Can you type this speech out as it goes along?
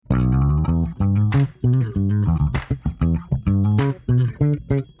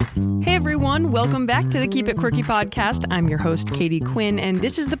everyone. Welcome back to the Keep It Quirky podcast. I'm your host, Katie Quinn, and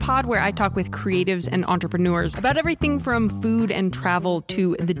this is the pod where I talk with creatives and entrepreneurs about everything from food and travel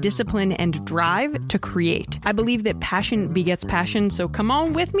to the discipline and drive to create. I believe that passion begets passion, so come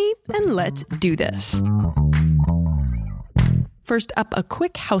on with me and let's do this. First up, a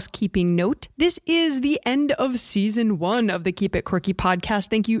quick housekeeping note. This is the end of season 1 of the Keep It Quirky podcast.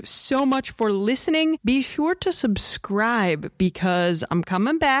 Thank you so much for listening. Be sure to subscribe because I'm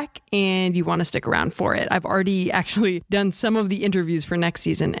coming back and you want to stick around for it. I've already actually done some of the interviews for next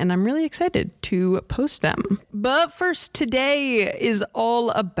season and I'm really excited to post them. But first, today is all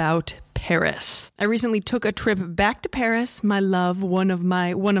about Paris. I recently took a trip back to Paris, my love, one of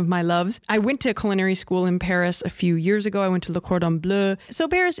my loves. I went to culinary school in Paris a few years ago. I went to Le Cordon Bleu. So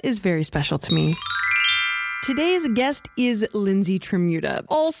Paris is very special to me. Today's guest is Lindsay Tramuta,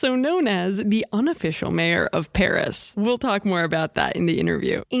 also known as the unofficial mayor of Paris. We'll talk more about that in the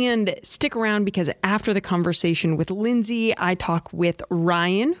interview. And stick around because after the conversation with Lindsay, I talk with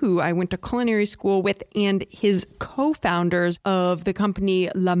Ryan, who I went to culinary school with, and his co-founders of the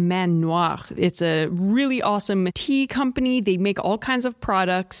company La Main Noire. It's a really awesome tea company. They make all kinds of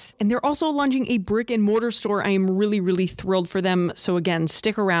products, and they're also launching a brick and mortar store. I am really thrilled for them. So again,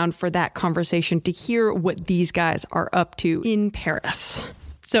 stick around for that conversation to hear what these guys are up to in Paris.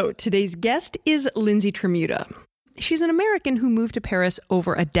 So today's guest is Lindsay Tramuta. She's an American who moved to Paris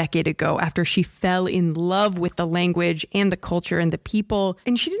over a decade ago after she fell in love with the language and the culture and the people.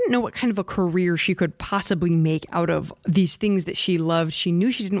 And she didn't know what kind of a career she could possibly make out of these things that she loved. She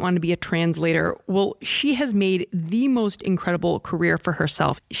knew she didn't want to be a translator. Well, she has made the most incredible career for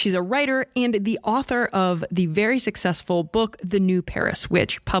herself. She's a writer and the author of the very successful book, The New Paris,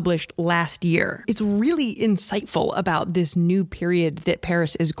 which published last year. It's really insightful about this new period that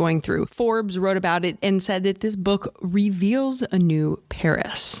Paris is going through. Forbes wrote about it and said that this book reveals a new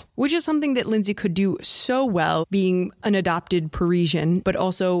Paris, which is something that Lindsay could do so well, being an adopted Parisian, but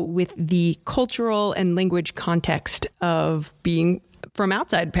also with the cultural and language context of being from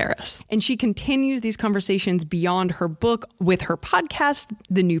outside Paris. And she continues these conversations beyond her book with her podcast,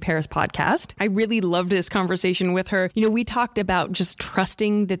 The New Paris Podcast. I really loved this conversation with her. You know, we talked about just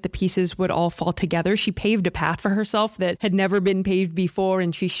trusting that the pieces would all fall together. She paved a path for herself that had never been paved before,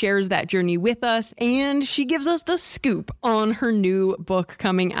 and she shares that journey with us. And she gives us the scoop on her new book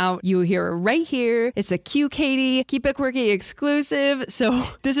coming out. You'll hear it right here. It's a Q Katie, Keep It Quirky exclusive. So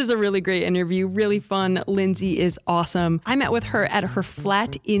this is a really great interview, really fun. Lindsay is awesome. I met with her at her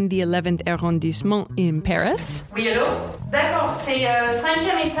flat in the 11th arrondissement in Paris. Oui, allô? D'accord, c'est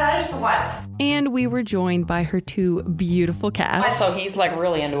 5e étage droite. And we were joined by her two beautiful cats. So he's like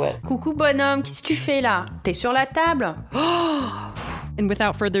really into it. Coucou bonhomme, qu'est-ce que tu fais là? T'es sur la table? And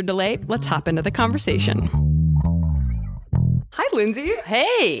without further delay, let's hop into the conversation. Hi, Lindsay.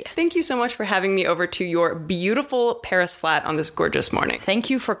 Hey. Thank you so much for having me over to your beautiful Paris flat on this gorgeous morning. Thank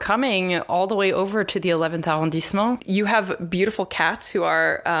you for coming all the way over to the 11th arrondissement. You have beautiful cats who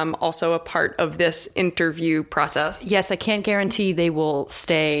are also a part of this interview process. Yes, I can't guarantee they will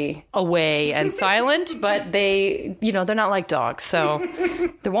stay away and silent, but they, you know, they're not like dogs, so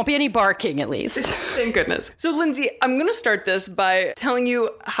there won't be any barking at least. Thank goodness. So, Lindsay, I'm going to start this by telling you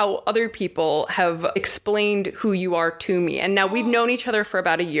how other people have explained who you are to me. And now we've known each other for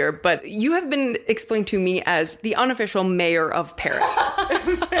about a year, but you have been explained to me as the unofficial mayor of Paris.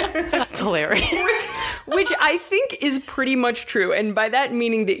 That's hilarious. Which I think is pretty much true. And by that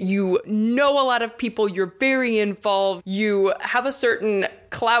meaning that you know a lot of people, you're very involved, you have a certain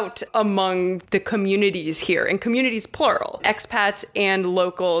clout among the communities here, and communities plural, expats and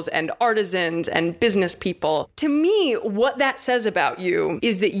locals and artisans and business people. To me, what that says about you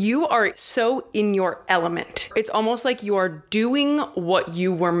is that you are so in your element. It's almost like you are doing what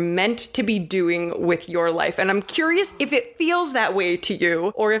you were meant to be doing with your life. And I'm curious if it feels that way to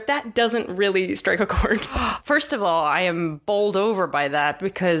you or if that doesn't really strike a chord. First of all, I am bowled over by that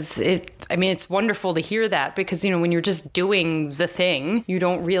because it's wonderful to hear that because, you know, when you're just doing the thing, you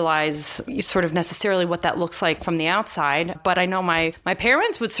don't realize sort of necessarily what that looks like from the outside. But I know my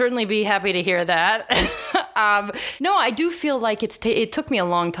parents would certainly be happy to hear that. No, I do feel like it took me a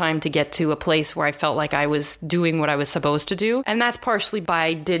long time to get to a place where I felt like I was doing what I was supposed to do. And that's partially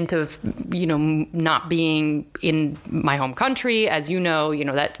by dint of, you know, not being in my home country. As you know,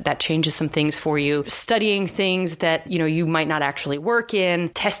 that changes some things for you. Studying things that, you know, you might not actually work in,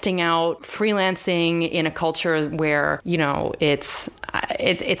 testing out freelancing in a culture where, you know, it's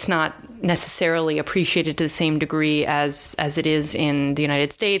not necessarily appreciated to the same degree as it is in the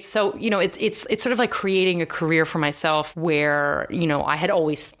United States. So, it's sort of like creating a career for myself where, I had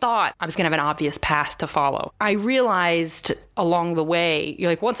always thought I was going to have an obvious path to follow. I realized along the way,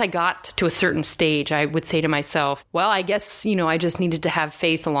 once I got to a certain stage, I would say to myself, well, I guess, I just needed to have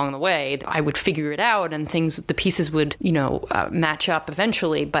faith along the way. I would figure it out and the pieces would, match up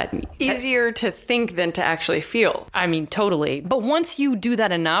eventually. But easier to think than to actually feel. I mean, totally. But once you do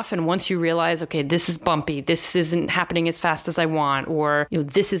that enough and once you realize, okay, this is bumpy, this isn't happening as fast as I want, or,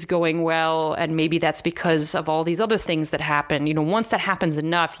 this is going well, and maybe that's because of all these other things that happen. Once that happens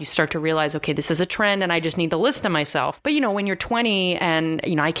enough, you start to realize, okay, this is a trend and I just need to listen to myself. But, when you're 20 and,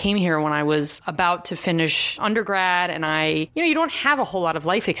 I came here when I was about to finish undergrad and you don't have a whole lot of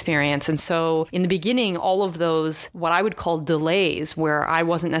life experience. And so in the beginning, all of those, what I would call delays, where I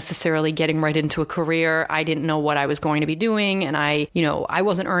wasn't necessarily getting right into a career, I didn't know what I was going to be doing. And I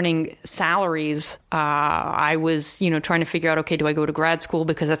wasn't earning salaries. I was, trying to figure out, okay, do I go to grad school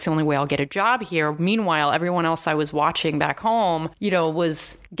because that's the only way I'll get a job here? Meanwhile, everyone else I was watching back home,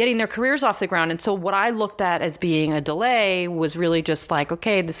 was getting their careers off the ground. And so what I looked at as being a delay was really just like,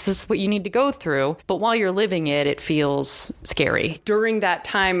 okay, this is what you need to go through. But while you're living it, it feels scary. During that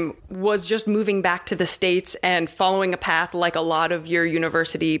time, was just moving back to the States and following a path like a lot of your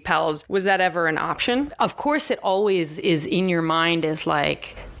university pals, was that ever an option? Of course, it always is in your mind as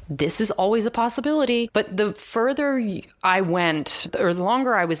like, this is always a possibility. But the further I went, or the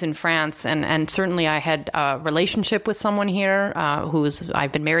longer I was in France, and certainly I had a relationship with someone here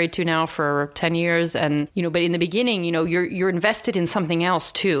I've been married to now for 10 years. And, but in the beginning, you're invested in something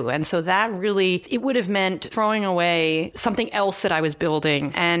else too. And so that really, it would have meant throwing away something else that I was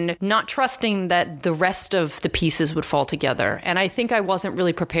building and not trusting that the rest of the pieces would fall together. And I think I wasn't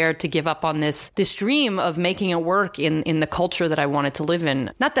really prepared to give up on this dream of making it work in the culture that I wanted to live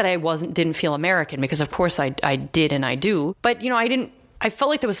in. Not that I didn't feel American, because of course I did and I do, but I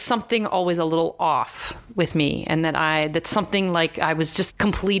felt like there was something always a little off with me, and that something like I was just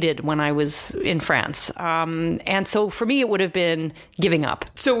completed when I was in France. And so for me, it would have been giving up.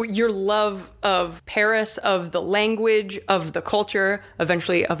 So your love of Paris, of the language, of the culture,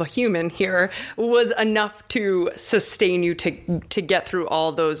 eventually of a human here, was enough to sustain you to get through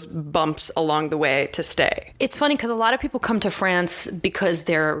all those bumps along the way to stay. It's funny because a lot of people come to France because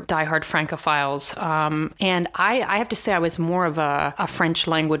they're diehard Francophiles. And I have to say I was more of a French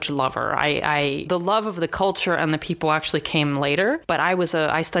language lover. The love of the culture and the people actually came later, but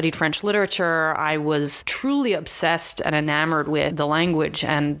I studied French literature. I was truly obsessed and enamored with the language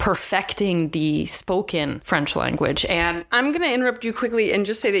and perfecting the spoken French language. And I'm going to interrupt you quickly and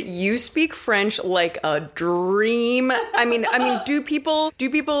just say that you speak French like a dream. I mean, do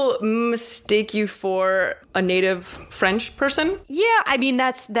people mistake you for a native French person? Yeah,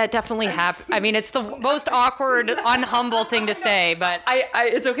 that definitely happened. It's the most awkward, unhumble thing to say, but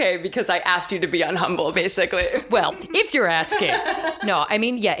it's okay because I asked you to be unhumble, basically. Well, if you're asking. No,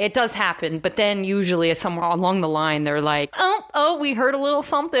 yeah, it does happen. But then usually somewhere along the line, they're like, oh, we heard a little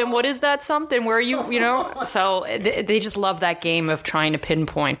something. What is that something? Where are you, So they just love that game of trying to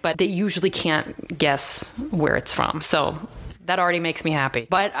pinpoint, but they usually can't guess where it's from. So that already makes me happy.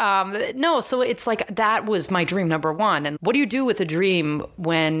 But no, so it's like that was my dream number one. And what do you do with a dream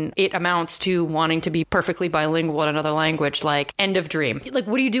when it amounts to wanting to be perfectly bilingual in another language? Like, end of dream. Like,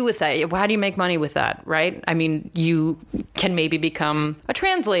 what do you do with that? How do you make money with that, right? You can maybe become a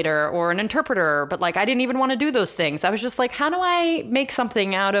translator or an interpreter, but I didn't even want to do those things. I was just like, how do I make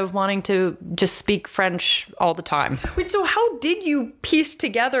something out of wanting to just speak French all the time? Wait, so how did you piece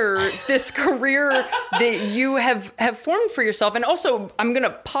together this career that you have formed for yourself? And also, I'm going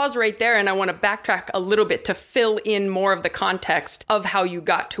to pause right there and I want to backtrack a little bit to fill in more of the context of how you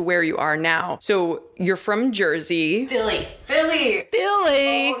got to where you are now. So you're from Jersey. Philly.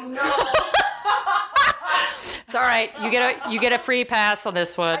 Oh, no. It's all right. You get a free pass on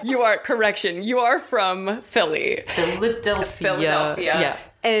this one. You are from Philly. Philadelphia. Yeah.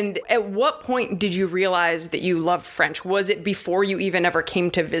 And at what point did you realize that you loved French? Was it before you even ever came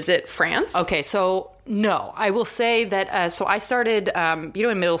to visit France? Okay, so no, I will say that. So I started, in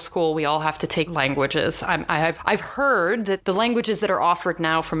middle school, we all have to take languages. I've heard that the languages that are offered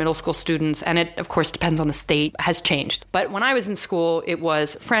now for middle school students, and it of course depends on the state, has changed. But when I was in school, it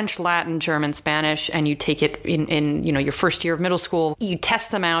was French, Latin, German, Spanish, and you take it in your first year of middle school. You test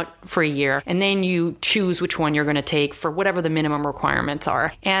them out for a year, and then you choose which one you're going to take for whatever the minimum requirements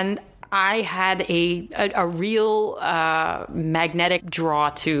are. And I had a real magnetic draw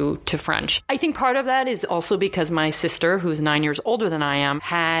to French. I think part of that is also because my sister, who's 9 years older than I am,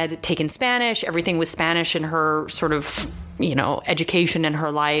 had taken Spanish. Everything was Spanish in her sort of education in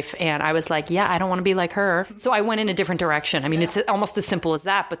her life. And I was like, yeah, I don't want to be like her. So I went in a different direction. I mean, it's almost as simple as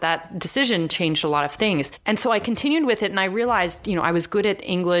that, but that decision changed a lot of things. And so I continued with it, and I realized, I was good at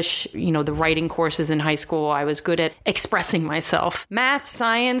English, the writing courses in high school. I was good at expressing myself. Math,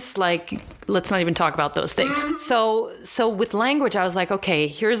 science, let's not even talk about those things. So with language, I was like, okay,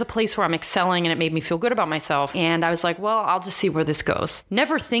 here's a place where I'm excelling, and it made me feel good about myself. And I was like, well, I'll just see where this goes.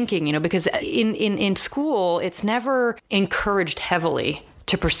 Never thinking, because in school, it's never encouraged heavily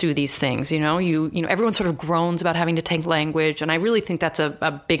to pursue these things. Everyone sort of groans about having to take language. And I really think that's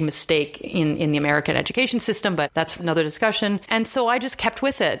a big mistake in the American education system, but that's another discussion. And so I just kept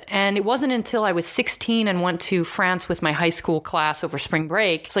with it. And it wasn't until I was 16 and went to France with my high school class over spring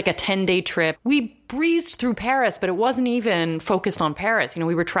break. It's like a 10-day trip. We breezed through Paris, but it wasn't even focused on Paris.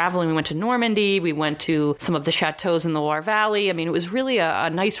 We were traveling. We went to Normandy. We went to some of the chateaus in the Loire Valley. I mean, it was really a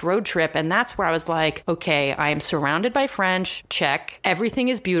nice road trip. And that's where I was like, okay, I am surrounded by French. Check. Everything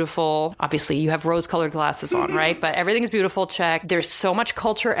is beautiful. Obviously, you have rose-colored glasses on, right? But everything is beautiful. Check. There's so much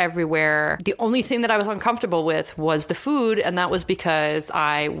culture everywhere. The only thing that I was uncomfortable with was the food. And that was because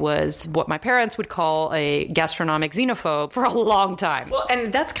I was what my parents would call a gastronomic xenophobe for a long time. Well,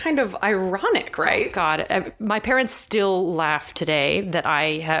 and that's kind of ironic, right? God, my parents still laugh today that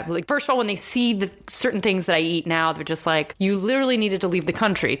I have, first of all, when they see the certain things that I eat now, they're just like, you literally needed to leave the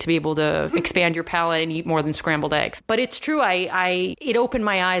country to be able to expand your palate and eat more than scrambled eggs. But it's true. It opened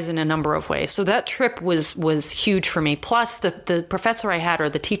my eyes in a number of ways. So that trip was huge for me. Plus the professor I had, or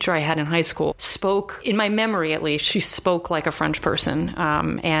the teacher I had in high school, spoke, in my memory at least, she spoke like a French person.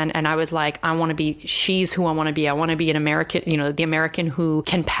 And I was like, she's who I want to be. I want to be an American, the American who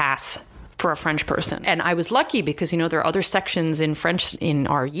can pass for a French person. And I was lucky because, there are other sections in French in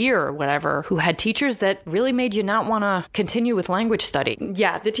our year or whatever who had teachers that really made you not want to continue with language study.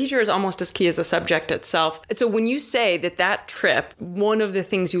 Yeah, the teacher is almost as key as the subject itself. So when you say that trip, one of the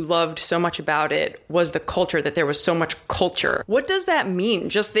things you loved so much about it was the culture, that there was so much culture. What does that mean?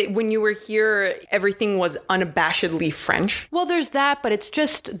 Just that when you were here, everything was unabashedly French? Well, there's that, but it's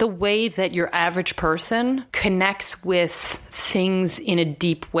just the way that your average person connects with things in a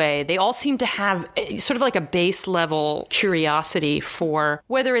deep way. They all seem to have sort of like a base level curiosity for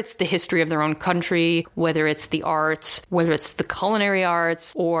whether it's the history of their own country, whether it's the arts, whether it's the culinary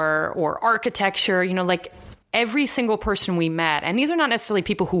arts or architecture, every single person we met, and these are not necessarily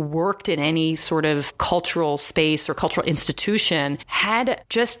people who worked in any sort of cultural space or cultural institution, had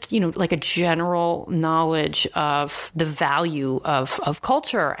just, like a general knowledge of the value of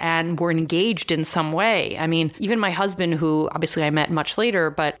culture and were engaged in some way. I mean, even my husband, who obviously I met much later,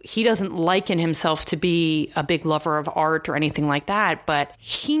 but he doesn't liken himself to be a big lover of art or anything like that, but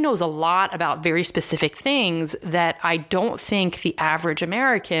he knows a lot about very specific things that I don't think the average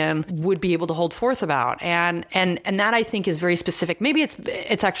American would be able to hold forth about. And that I think is very specific. Maybe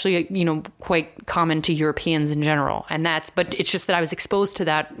it's actually, quite common to Europeans in general. But it's just that I was exposed to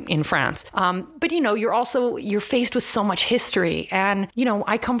that in France. But you're faced with so much history. And,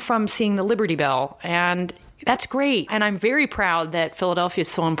 I come from seeing the Liberty Bell, and that's great. And I'm very proud that Philadelphia is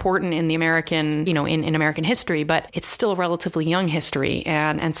so important in the American, in American history, but it's still a relatively young history.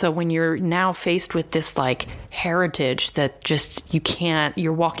 And so when you're now faced with this heritage that just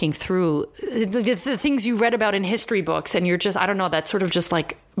you're walking through the things you read about in history books, and you're just, I don't know, that sort of just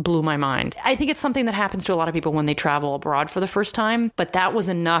blew my mind. I think it's something that happens to a lot of people when they travel abroad for the first time, but that was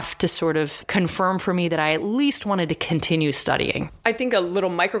enough to sort of confirm for me that I at least wanted to continue studying. I think a little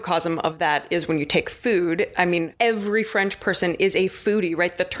microcosm of that is when you take food. I mean, every French person is a foodie,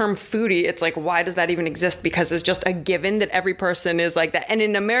 right? The term foodie, it's like, why does that even exist? Because it's just a given that every person is like that. And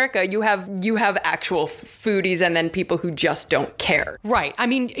in America, you have actual foodies and then people who just don't care. Right. I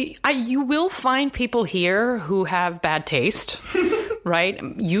mean, you will find people here who have bad taste. Right?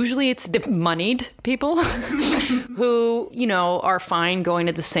 Usually it's the moneyed people who, are fine going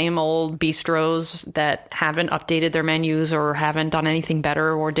to the same old bistros that haven't updated their menus or haven't done anything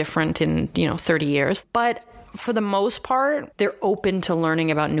better or different in, 30 years. But for the most part, they're open to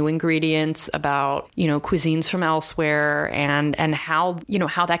learning about new ingredients, about, cuisines from elsewhere and how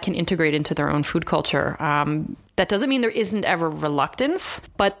that can integrate into their own food culture. That doesn't mean there isn't ever reluctance,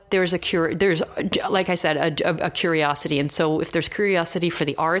 but there's like I said, a curiosity. And so if there's curiosity for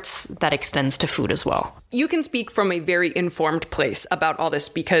the arts, that extends to food as well. You can speak from a very informed place about all this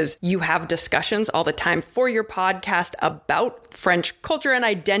because you have discussions all the time for your podcast about French culture and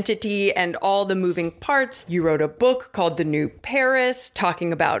identity and all the moving parts. You wrote a book called The New Paris,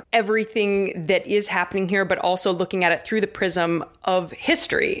 talking about everything that is happening here, but also looking at it through the prism of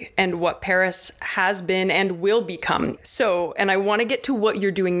history and what Paris has been and will will become. So, and I want to get to what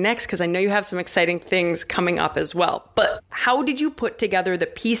you're doing next because I know you have some exciting things coming up as well. But how did you put together the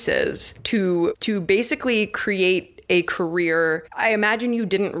pieces to basically create a career? I imagine you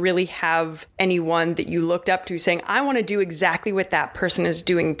didn't really have anyone that you looked up to saying, I want to do exactly what that person is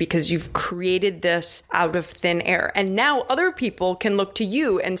doing, because you've created this out of thin air. And now other people can look to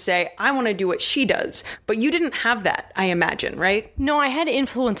you and say, I want to do what she does. But you didn't have that, I imagine, right? No, I had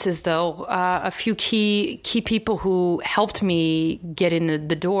influences, though. A few key people who helped me get in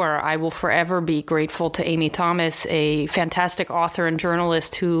the door. I will forever be grateful to Amy Thomas, a fantastic author and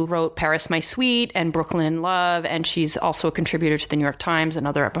journalist who wrote Paris My Sweet and Brooklyn in Love, and she's also a contributor to the New York Times and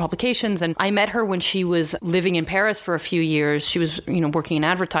other publications. And I met her when she was living in Paris for a few years. She was, working in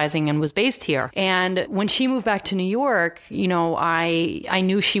advertising and was based here. And when she moved back to New York, I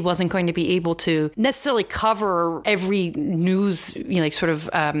knew she wasn't going to be able to necessarily cover every news,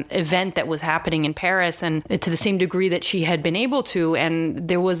 event that was happening in Paris, and to the same degree that she had been able to. And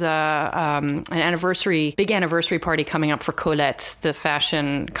there was an big anniversary party coming up for Colette, the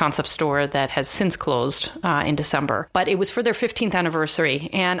fashion concept store that has since closed in December. But it was for their 15th anniversary.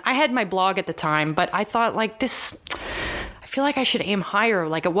 And I had my blog at the time, but I thought I feel like I should aim higher.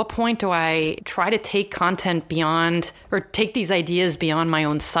 Like, at what point do I try to take content beyond, or take these ideas beyond my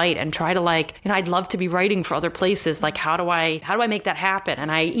own site and try to I'd love to be writing for other places. Like, how do I make that happen?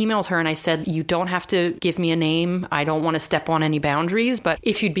 And I emailed her and I said, you don't have to give me a name. I don't want to step on any boundaries, but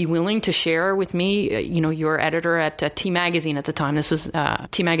if you'd be willing to share with me, your editor at T Magazine at the time, this was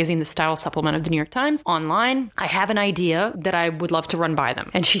T Magazine, the style supplement of the New York Times, online, I have an idea that I would love to run by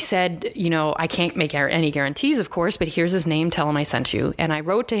them. And she said, I can't make any guarantees, of course, but here's his name. Tell him I sent you. And I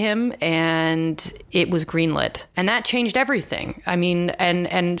wrote to him and it was greenlit. And that changed everything. I mean,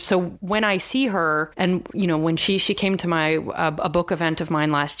 and so when I see her, and, when she came to a book event of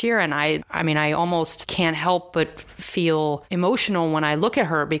mine last year, and I almost can't help but feel emotional when I look at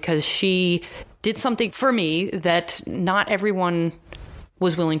her, because she did something for me that not everyone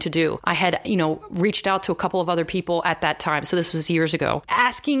was willing to do. I had, reached out to a couple of other people at that time. So this was years ago,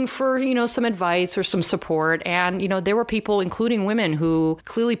 asking for, some advice or some support. And, there were people, including women, who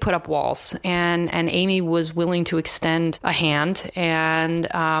clearly put up walls, and Amy was willing to extend a hand. And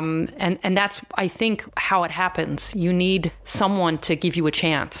that's, I think, how it happens. You need someone to give you a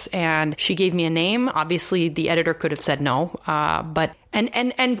chance. And she gave me a name. Obviously the editor could have said no, but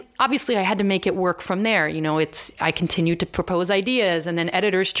And obviously I had to make it work from there. I continued to propose ideas, and then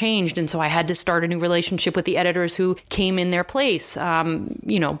editors changed. And so I had to start a new relationship with the editors who came in their place.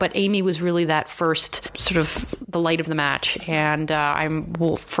 But Amy was really that first sort of the light of the match. And I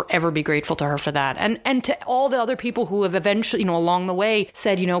will forever be grateful to her for that. And to all the other people who have eventually, along the way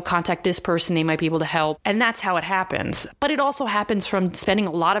said, contact this person, they might be able to help. And that's how it happens. But it also happens from spending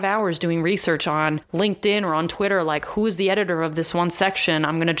a lot of hours doing research on LinkedIn or on Twitter, like, who is the editor of this one section?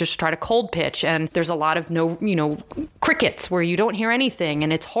 I'm going to just try to cold pitch. And there's a lot of crickets where you don't hear anything,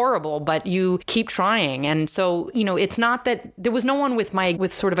 and it's horrible, but you keep trying. And so, it's not that there was no one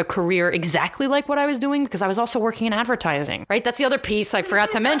with sort of a career exactly like what I was doing, because I was also working in advertising, right? That's the other piece I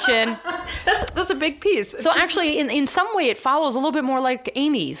forgot to mention. That's a big piece. So actually, in some way, it follows a little bit more like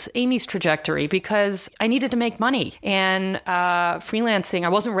Amy's trajectory, because I needed to make money, and freelancing, I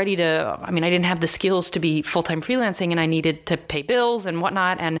wasn't ready to, I didn't have the skills to be full-time freelancing, and I needed to pay bills and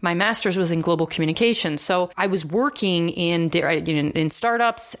whatnot. And my master's was in global communications. So I was working in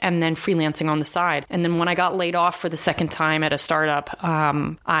startups and then freelancing on the side. And then when I got laid off for the second time at a startup,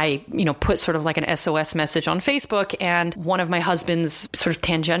 I, put sort of like an SOS message on Facebook, and one of my husband's sort of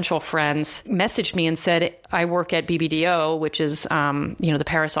tangential friends messaged me and said, I work at BBDO, which is, the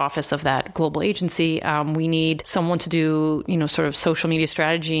Paris office of that global agency. We need someone to do, sort of social media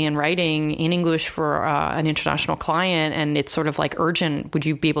strategy and writing in English for an international client. And it's sort of like urgent. Would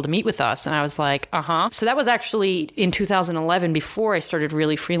you be able to meet with us? And I was like, So that was actually in 2011, before I started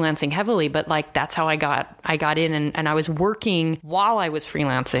really freelancing heavily. But that's how I got in, and I was working while I was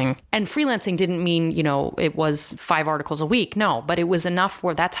freelancing. And freelancing didn't mean, it was 5 articles a week. No, but it was enough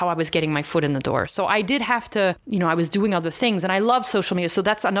where that's how I was getting my foot in the door. So I did have to, I was doing other things, and I love social media. So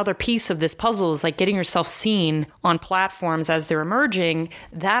that's another piece of this puzzle, is like getting yourself seen on platforms as they're emerging.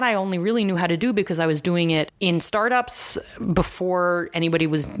 That I only really knew how to do because I was doing it in startups before anybody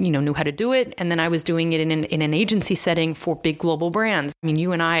was, knew how to do it. And then I was doing it in an agency setting for big global brands.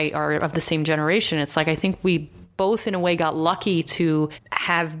 You and I are of the same generation. It's like, I think we both in a way got lucky to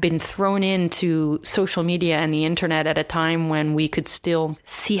have been thrown into social media and the internet at a time when we could still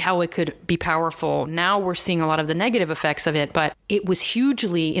see how it could be powerful. Now we're seeing a lot of the negative effects of it, but it was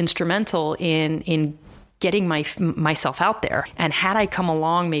hugely instrumental in getting myself out there. And had I come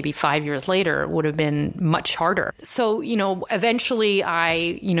along maybe 5 years later, it would have been much harder. So, eventually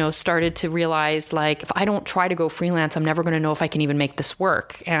I, started to realize, like, if I don't try to go freelance, I'm never going to know if I can even make this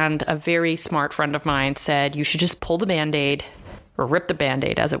work. And a very smart friend of mine said, you should just pull the Band-Aid, or rip the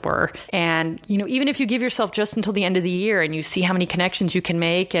Band-Aid, as it were. And, even if you give yourself just until the end of the year and you see how many connections you can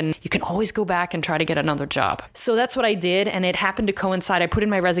make, and you can always go back and try to get another job. So that's what I did. And it happened to coincide. I put in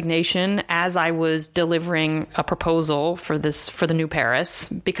my resignation as I was delivering a proposal for the New Paris,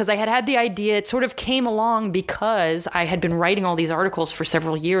 because I had the idea. It sort of came along because I had been writing all these articles for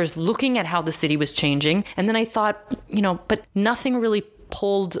several years, looking at how the city was changing. And then I thought, but nothing really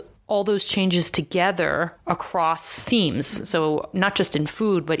pulled all those changes together across themes. So not just in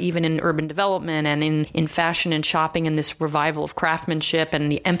food, but even in urban development and in fashion and shopping, and this revival of craftsmanship and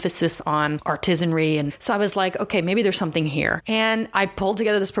the emphasis on artisanry. And so I was like, okay, maybe there's something here. And I pulled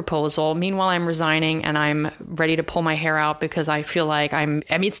together this proposal. Meanwhile, I'm resigning and I'm ready to pull my hair out, because I feel like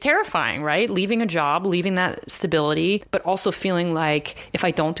it's terrifying, right? Leaving a job, leaving that stability, but also feeling like if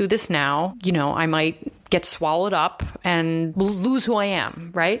I don't do this now, I might get swallowed up and lose who I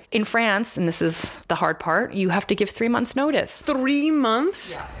am, right? In France, and this is the hard part, you have to give 3 months notice. 3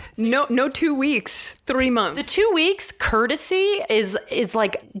 months? Yeah. No 2 weeks, 3 months. The 2 weeks courtesy is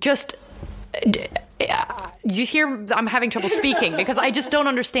like just... You hear I'm having trouble speaking because I just don't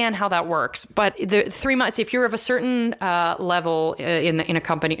understand how that works. But the 3 months, if you're of a certain level in a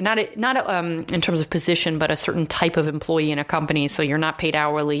company, not in terms of position, but a certain type of employee in a company, so you're not paid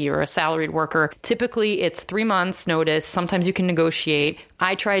hourly, you're a salaried worker, typically it's 3 months notice. Sometimes you can negotiate.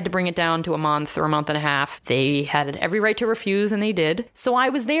 I tried to bring it down to a month or a month and a half. They had every right to refuse, and they did. So I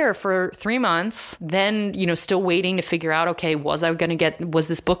was there for 3 months, then, still waiting to figure out, okay, was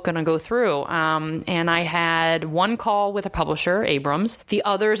this book going to go through? And I had one call with a publisher, Abrams. The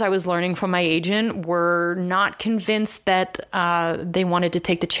others, I was learning from my agent, were not convinced that they wanted to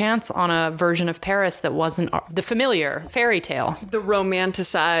take the chance on a version of Paris that wasn't the familiar fairy tale. The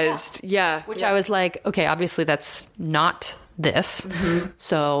romanticized, yeah. Which I was like, okay, obviously that's not this. Mm-hmm.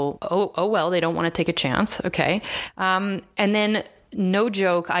 So, well, they don't want to take a chance. Okay. And then, no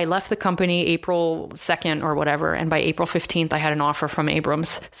joke, I left the company April 2nd or whatever, and by April 15th, I had an offer from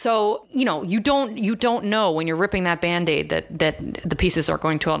Abrams. So, you don't know when you're ripping that Band-Aid that the pieces are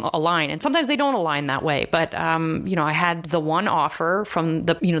going to align. And sometimes they don't align that way. But, I had the one offer from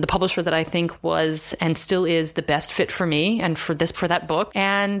the publisher that I think was and still is the best fit for me and for that book.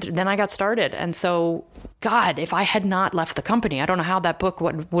 And then I got started. And so, God, if I had not left the company, I don't know how that book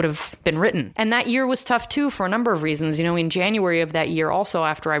would have been written. And that year was tough too for a number of reasons. In January of that year, also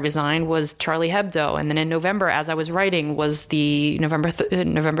after I resigned, was Charlie Hebdo. And then in November, as I was writing, was the November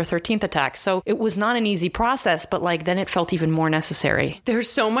 13th attack. So it was not an easy process, but then it felt even more necessary. There's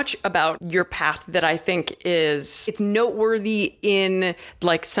so much about your path that I think it's noteworthy in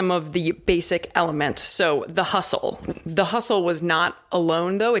some of the basic elements. So the hustle was not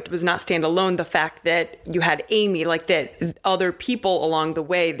alone, though. It was not standalone. The fact that you had Amy, that other people along the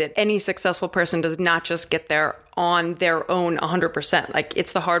way, that any successful person does not just get there on their own 100%.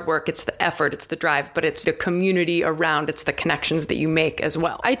 It's the hard work, it's the effort, it's the drive, but it's the community around, it's the connections that you make as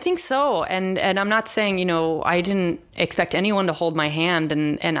well. I think so. And I'm not saying, I didn't expect anyone to hold my hand.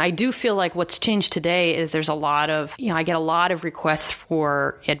 And I do feel like what's changed today is there's a lot of, I get a lot of requests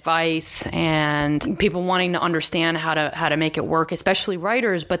for advice and people wanting to understand how to make it work, especially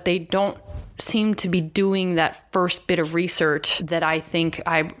writers, but they don't seem to be doing that first bit of research that I think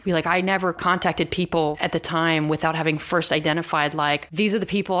I never contacted people at the time without having first identified, these are the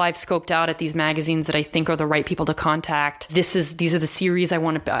people I've scoped out at these magazines that I think are the right people to contact. These are the series I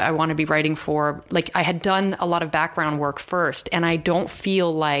want to be writing for. I had done a lot of background work first, and I don't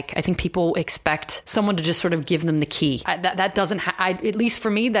feel I think people expect someone to just sort of give them the key. That doesn't, at least for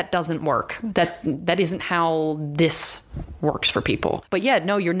me, that doesn't work. That isn't how this works for people. But yeah,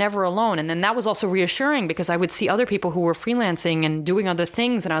 no, you're never alone. And then that was also reassuring because I would see other people who were freelancing and doing other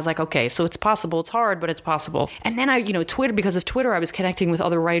things. And I was like, okay, so it's possible. It's hard, but it's possible. And then because of Twitter, I was connecting with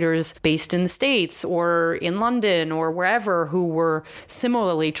other writers based in the States or in London or wherever who were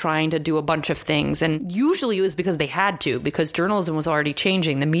similarly trying to do a bunch of things. And usually it was because they had to, because journalism was already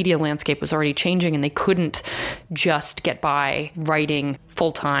changing. The media landscape was already changing and they couldn't just get by writing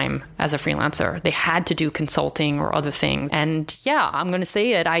full-time as a freelancer. They had to do consulting or other things. And yeah, I'm going to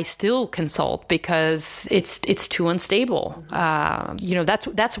say it. I still consult because it's too unstable.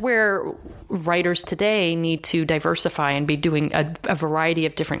 That's where writers today need to diversify and be doing a variety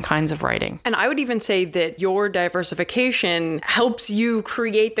of different kinds of writing. And I would even say that your diversification helps you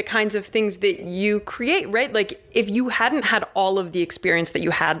create the kinds of things that you create, right? Like if you hadn't had all of the experience that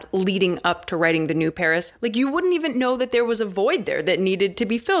you had leading up to writing The New Paris, like you wouldn't even know that there was a void there that needed to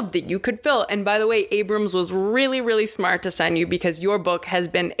be filled, that you could fill. And by the way, Abrams was really, really smart to sign you because your book has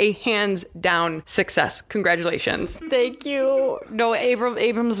been a hands down success. Congratulations. Thank you. No,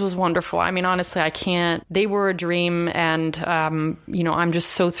 Abrams was wonderful. I mean, honestly, they were a dream. And, I'm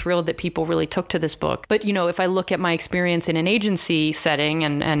just so thrilled that people really took to this book. But, if I look at my experience in an agency setting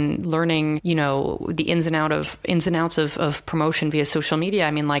and learning, the ins and outs of promotion via social media,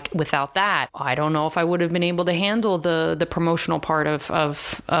 I mean, like without that, I don't know if I would have been able to handle the promotional part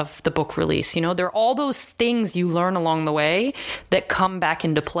of the book release. There are all those things you learn along the way that come back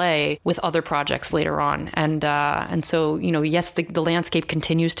into play with other projects later on. And so, yes, the landscape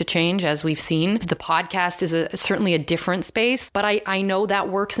continues to change as we've seen. The podcast is certainly a different space, but I know that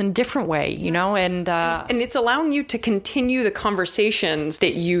works in a different way, and it's allowing you to continue the conversations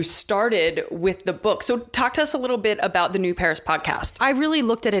that you started with the book. So talk to us a little bit about the New Paris podcast. I really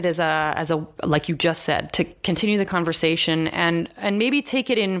looked at it as a like you just said, to continue the conversation and maybe take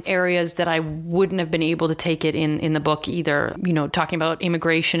it in areas that I wouldn't have been able to take it in the book either. Talking about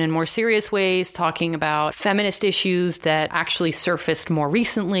immigration in more serious ways, talking about feminist issues that actually surfaced more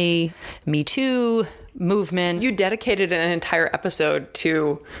recently, Me Too movement. You dedicated an entire episode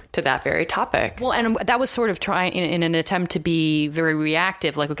to that very topic. Well, and that was sort of trying in an attempt to be very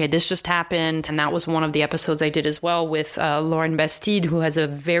reactive, like, okay, this just happened. And that was one of the episodes I did as well with Lauren Bastide, who has a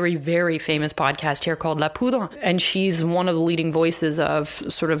very, very famous podcast here called La Poudre. And she's one of the leading voices of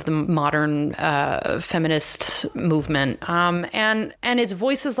sort of the modern feminist movement. And it's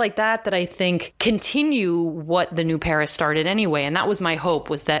voices like that I think continue what The New Paris started anyway. And that was my hope,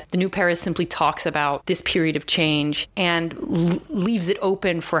 was that The New Paris simply talks about this period of change and leaves it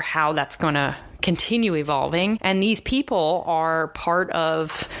open for how that's going to continue evolving. And these people are part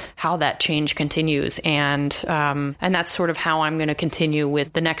of how that change continues. And that's sort of how I'm going to continue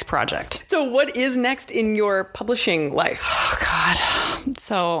with the next project. So what is next in your publishing life? Oh, God.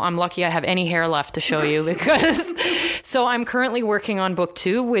 So I'm lucky I have any hair left to show you because so I'm currently working on book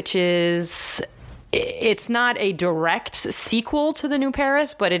 2, which is... It's not a direct sequel to The New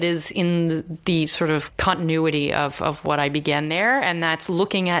Paris, but it is in the sort of continuity of what I began there. And that's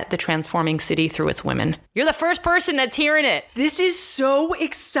looking at the transforming city through its women. You're the first person that's hearing it. This is so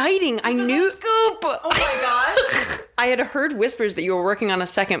exciting. I knew... Scoop! Oh my gosh. I had heard whispers that you were working on a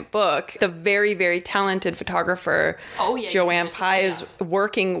second book. The very, very talented photographer, Joanne Pye, is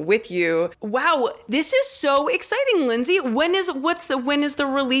working with you. Wow, this is so exciting, Lindsay. When is the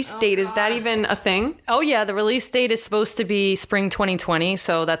release date? God. Is that even a thing? Oh yeah, the release date is supposed to be spring 2020.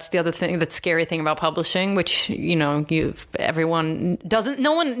 So that's the other thing, that's scary thing about publishing, which everyone doesn't.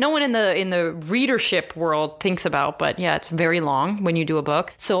 No one in the readership world thinks about. But yeah, it's very long when you do a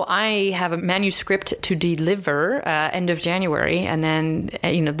book. So I have a manuscript to deliver end of January, and then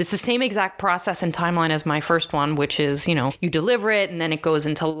it's the same exact process and timeline as my first one, which is you deliver it and then it goes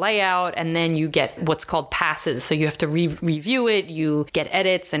into layout, and then you get what's called passes. So you have to review it. You get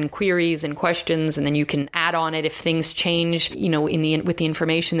edits and queries and questions. And then you can add on it if things change, with the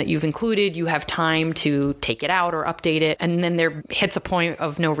information that you've included. You have time to take it out or update it. And then there hits a point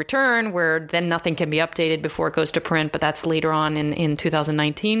of no return where then nothing can be updated before it goes to print. But that's later on in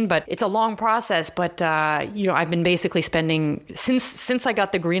 2019. But it's a long process. But, I've been basically spending, since I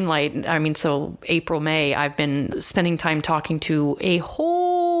got the green light, so April, May, I've been spending time talking to a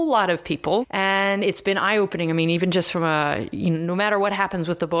whole lot of people. And it's been eye-opening. Even just from no matter what happens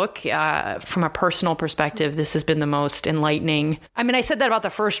with the book, from a personal perspective, this has been the most enlightening. I said that about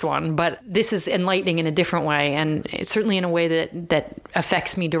the first one, but this is enlightening in a different way. And it's certainly in a way that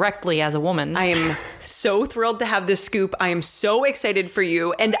affects me directly as a woman. I am so thrilled to have this scoop. I am so excited for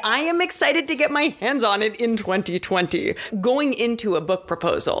you. And I am excited to get my hands on it in 2020. Going into a book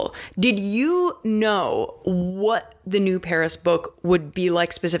proposal, did you know what the New Paris book would be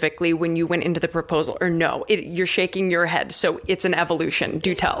like specifically when you went into the proposal, or no? You're shaking your head, so it's an evolution.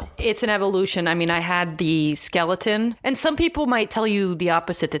 Do tell. It's an evolution. I had the skeleton, and some people might tell you the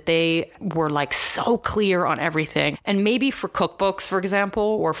opposite, that they were like so clear on everything. And maybe for cookbooks, for example,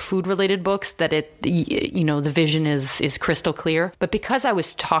 or food-related books, that the vision is crystal clear. But because I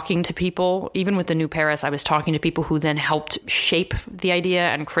was talking to people, even with the New Paris, I was talking to people who then helped shape the idea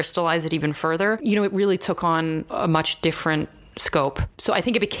and crystallize it even further. It really took on a much different scope. So I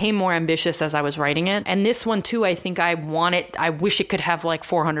think it became more ambitious as I was writing it. And this one too, I think I wish it could have like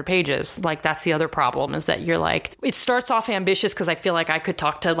 400 pages. Like that's the other problem, is that you're like, it starts off ambitious because I feel like I could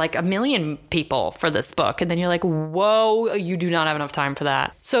talk to like 1 million people for this book. And then you're like, whoa, you do not have enough time for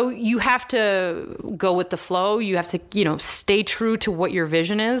that. So you have to go with the flow. You have to, stay true to what your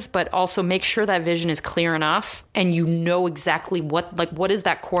vision is, but also make sure that vision is clear enough and you know exactly what is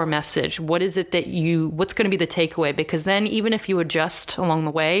that core message? What is it what's going to be the takeaway? Because then even if you adjust along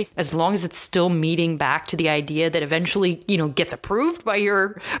the way, as long as it's still meeting back to the idea that eventually, gets approved by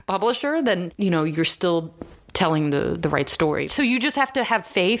your publisher, then, you're still telling the right story. So you just have to have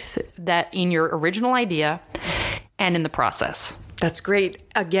faith that in your original idea and in the process. That's great.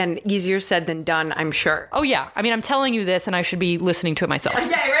 Again, easier said than done, I'm sure. Oh, yeah. I mean, I'm telling you this and I should be listening to it myself.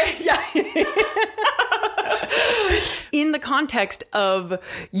 Yeah, right? Yeah. In the context of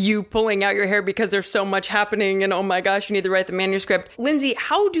you pulling out your hair because there's so much happening and oh my gosh, you need to write the manuscript. Lindsay,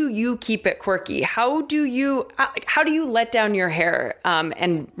 how do you keep it quirky? How do you let down your hair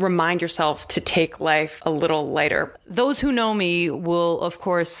and remind yourself to take life a little lighter? Those who know me will, of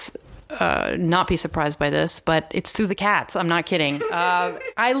course, not be surprised by this, but it's through the cats. I'm not kidding.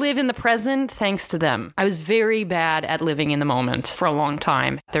 I live in the present thanks to them. I was very bad at living in the moment for a long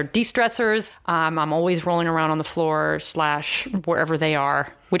time. They're de-stressors. I'm always rolling around on the floor / wherever they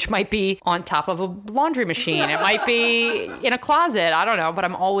are, which might be on top of a laundry machine. It might be in a closet. I don't know, but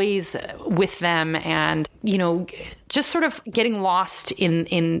I'm always with them and, just sort of getting lost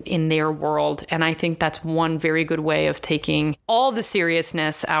in their world. And I think that's one very good way of taking all the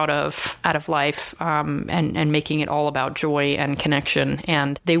seriousness out of life and making it all about joy and connection.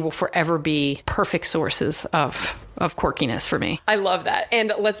 And they will forever be perfect sources of quirkiness for me. I love that.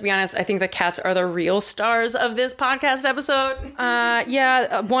 And let's be honest, I think the cats are the real stars of this podcast episode.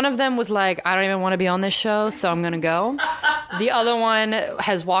 Yeah, one of them was like, I don't even want to be on this show, so I'm going to go. The other one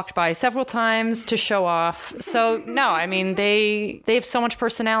has walked by several times to show off. So no, I mean, they have so much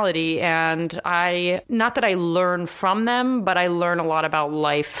personality, and not that I learn from them, but I learn a lot about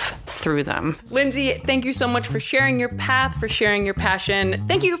life through them. Lindsay, thank you so much for sharing your path, for sharing your passion.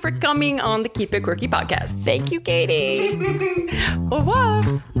 Thank you for coming on the Keep It Quirky podcast. Thank you, Katie. Au revoir.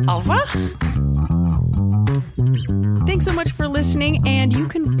 Au revoir. Thanks so much for listening, and you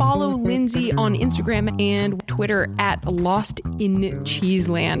can follow Lindsay on Instagram and Twitter at Lost in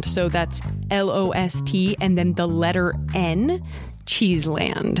Cheeseland. So that's LOST and then the letter N,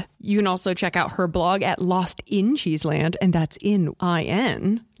 Cheeseland. You can also check out her blog at Lost in Cheeseland, and that's in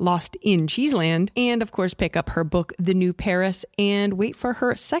IN, Lost in Cheeseland. And of course, pick up her book, The New Paris, and wait for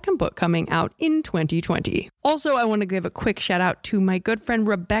her second book coming out in 2020. Also, I want to give a quick shout out to my good friend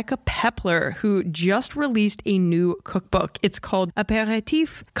Rebecca Pepler, who just released a new cookbook. It's called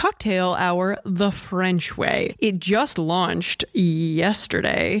Apéritif Cocktail Hour the French Way. It just launched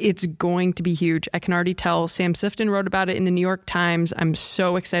yesterday. It's going to be huge. I can already tell. Sam Sifton wrote about it in the New York Times. I'm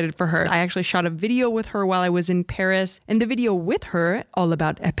so excited for her. I actually shot a video with her while I was in Paris, and the video with her, all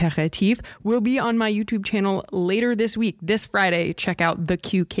about apéritif, will be on my YouTube channel later this week, this Friday. Check out The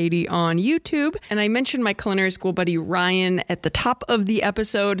Q Katie on YouTube. And I mentioned my culinary school buddy Ryan at the top of the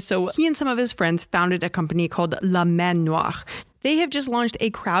episode. So he and some of his friends founded a company called La Main Noire. They have just launched a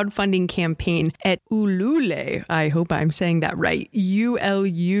crowdfunding campaign at Ulule. I hope I'm saying that right.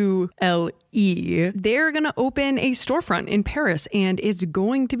 Ulule. They're going to open a storefront in Paris, and it's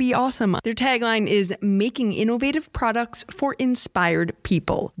going to be awesome. Their tagline is making innovative products for inspired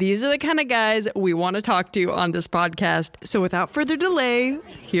people. These are the kind of guys we want to talk to on this podcast. So without further delay,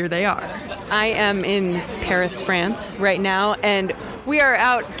 here they are. I am in Paris, France right now, and we are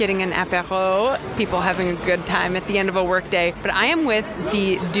out getting an apéro, people having a good time at the end of a workday. But I am with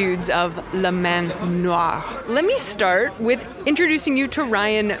the dudes of La Main Noire. Let me start with introducing you to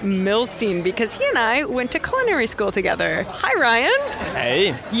Ryan Milstein, because he and I went to culinary school together. Hi, Ryan.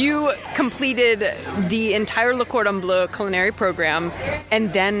 Hey. You completed the entire Le Cordon Bleu culinary program,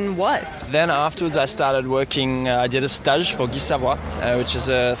 and then what? Then afterwards, I started working. I did a stage for Guy Savoy, which is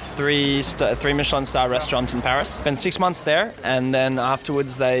a three Michelin star restaurant in Paris. Spent 6 months there, and then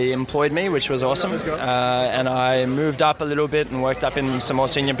afterwards they employed me, which was awesome. And I moved up a little bit and worked up in some more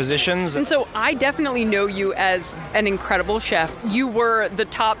senior positions. And so I definitely know you as an incredible chef. You were the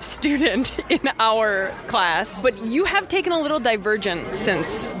top student in our class, but you have taken a little divergence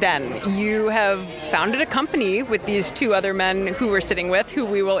since then. You have founded a company with these two other men who we're sitting with, who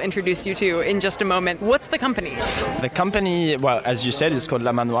we will introduce you to in just a moment. What's the company? The company, well, as you said, is called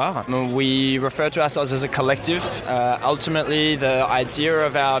La Manoir. We refer to ourselves as a collective. Ultimately, the idea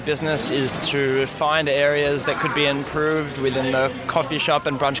of our business is to find areas that could be improved within the coffee shop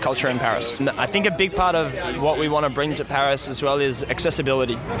and brunch culture in Paris. And I think a big part of what we want to bring to Paris as well is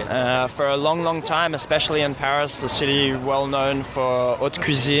accessibility. For a long, long time, especially in Paris, a city well known for haute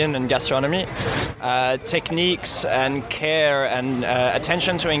cuisine and gastronomy, techniques and care and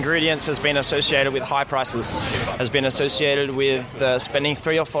attention to ingredients has been associated with high prices, has been associated with spending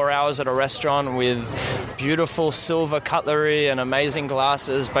 3 or 4 hours at a restaurant with beautiful silver cutlery and amazing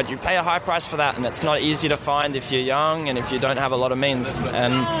glasses, but you pay a high price for that, and it's not easy to find if you're young and if you don't have a lot of means.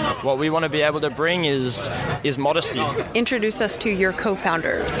 And what we want to be able to bring is modesty. Introduce us to your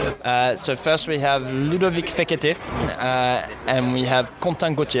co-founders. So first we have Ludovic Fekete and we have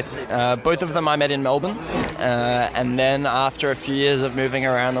Quentin Gauthier. Both of them I met in Melbourne, and then after a few years of moving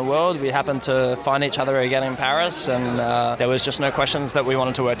around the world, we happened to find each other again in Paris, and there was just no questions that we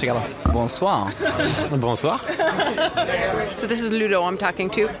wanted to work together. Bonsoir. Bonsoir. So this is Ludo I'm talking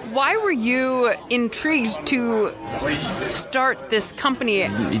to. Why were you intrigued to start this company?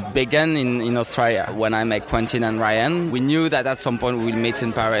 It began in Australia when I met Quentin and Ryan. We knew that at some point we'd meet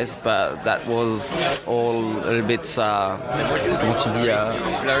in Paris, but that was all a little bit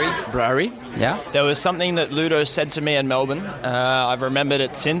blurry. Yeah. There was something that Ludo said to me in Melbourne. I've remembered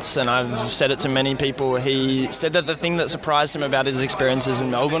it since, and I've said it to many people. He said that the thing that surprised him about his experiences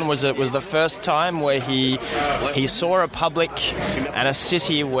in Melbourne was it was the first time where he saw a public and a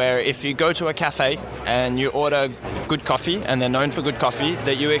city where if you go to a cafe and you order good coffee, and they're known for good coffee,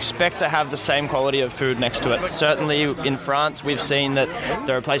 that you expect to have the same quality of food next to it. Certainly in France, we've seen that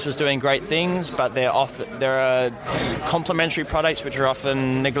there are places doing great things, but there are complementary products which are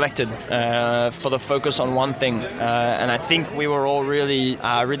often neglected for the focus on one thing. And I think we were all really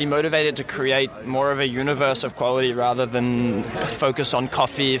motivated to create more of a universe of quality rather than focus on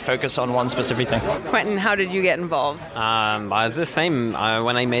coffee, focus on one specific thing. Quentin, how did you get involved? The same.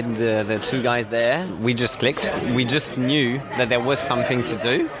 When I met the two guys there, we just clicked. We just knew that there was something to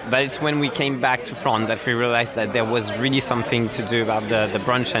do. But it's when we came back to France that we realized that there was really something to do about the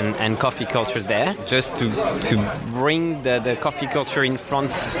brunch and coffee culture there. Just to bring the coffee culture in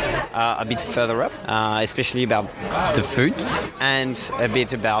France a bit further up, especially about the food and a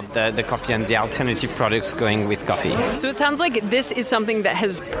bit about the coffee and the alternative products going with coffee. So it sounds like this is something that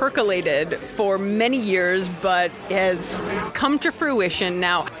has percolated for many years, but has come to fruition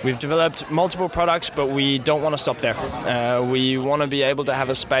now. We've developed multiple products, but we don't want to stop there. We want to be able to have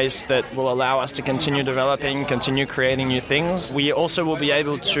a space that will allow us to continue developing, continue creating new things. We also will be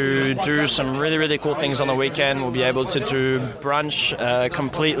able to do some really, really cool things on the weekend. We'll be able to do brunch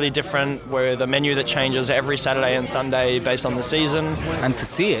completely different, where the menu that changes every Saturday and Sunday based on the season. And to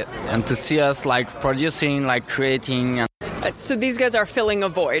see it, and to see us like producing, like creating. So these guys are filling a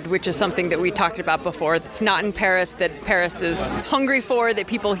void, which is something that we talked about before. That's not in Paris, that Paris is hungry for, that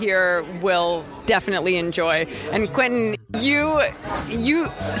people here will definitely enjoy. And Quentin, you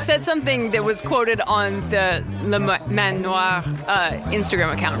said something that was quoted on the Le Manoir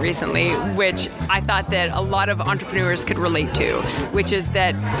Instagram account recently, which I thought that a lot of entrepreneurs could relate to, which is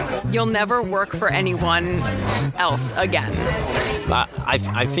that you'll never work for anyone else again.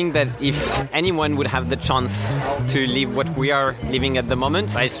 I think that if anyone would have the chance to live what we are living at the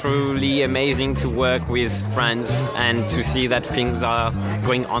moment, it's truly amazing to work with friends and to see that things are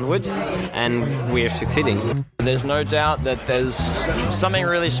going onwards and we're succeeding. There's no doubt that there's something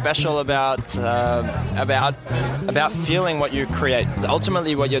really special about feeling what you create.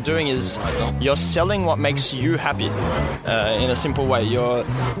 Ultimately, what you're doing is you're selling what makes you happy. In a simple way, you're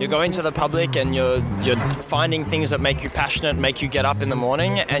going to the public and you're finding things that make you passionate, make you get up in the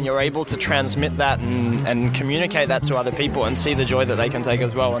morning, and you're able to transmit that and communicate that to other people and see the joy that they can take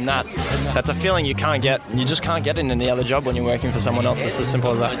as well. And that's a feeling you just can't get in any other job when you're working for someone else. It's as simple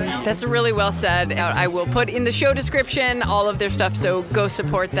as that. That's really well said. I will put in the show description all of their stuff, so go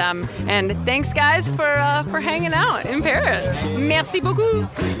support them. And thanks, guys, for hanging out in Paris. Merci beaucoup.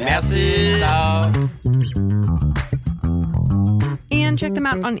 Merci. Ciao. And check them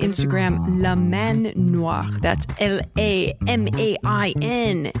out on Instagram, La Man Noire. That's LAMAINNOIRE.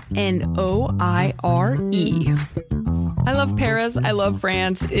 I love Paris. I love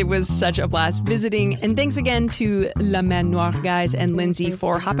France. It was such a blast visiting. And thanks again to La Man Noire guys and Lindsay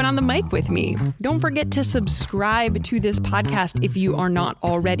for hopping on the mic with me. Don't forget to subscribe to this podcast if you are not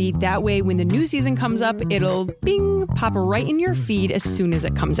already. That way, when the new season comes up, it'll bing, pop right in your feed as soon as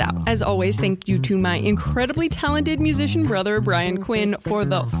it comes out. As always, thank you to my incredibly talented musician brother, Brian Quinn, for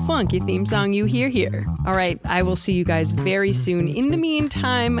the funky theme song you hear here. All right, I will see you guys very soon. In the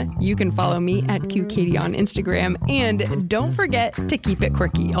meantime, you can follow me at QKatie on Instagram, and don't forget to keep it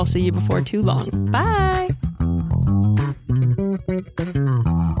quirky. I'll see you before too long. Bye!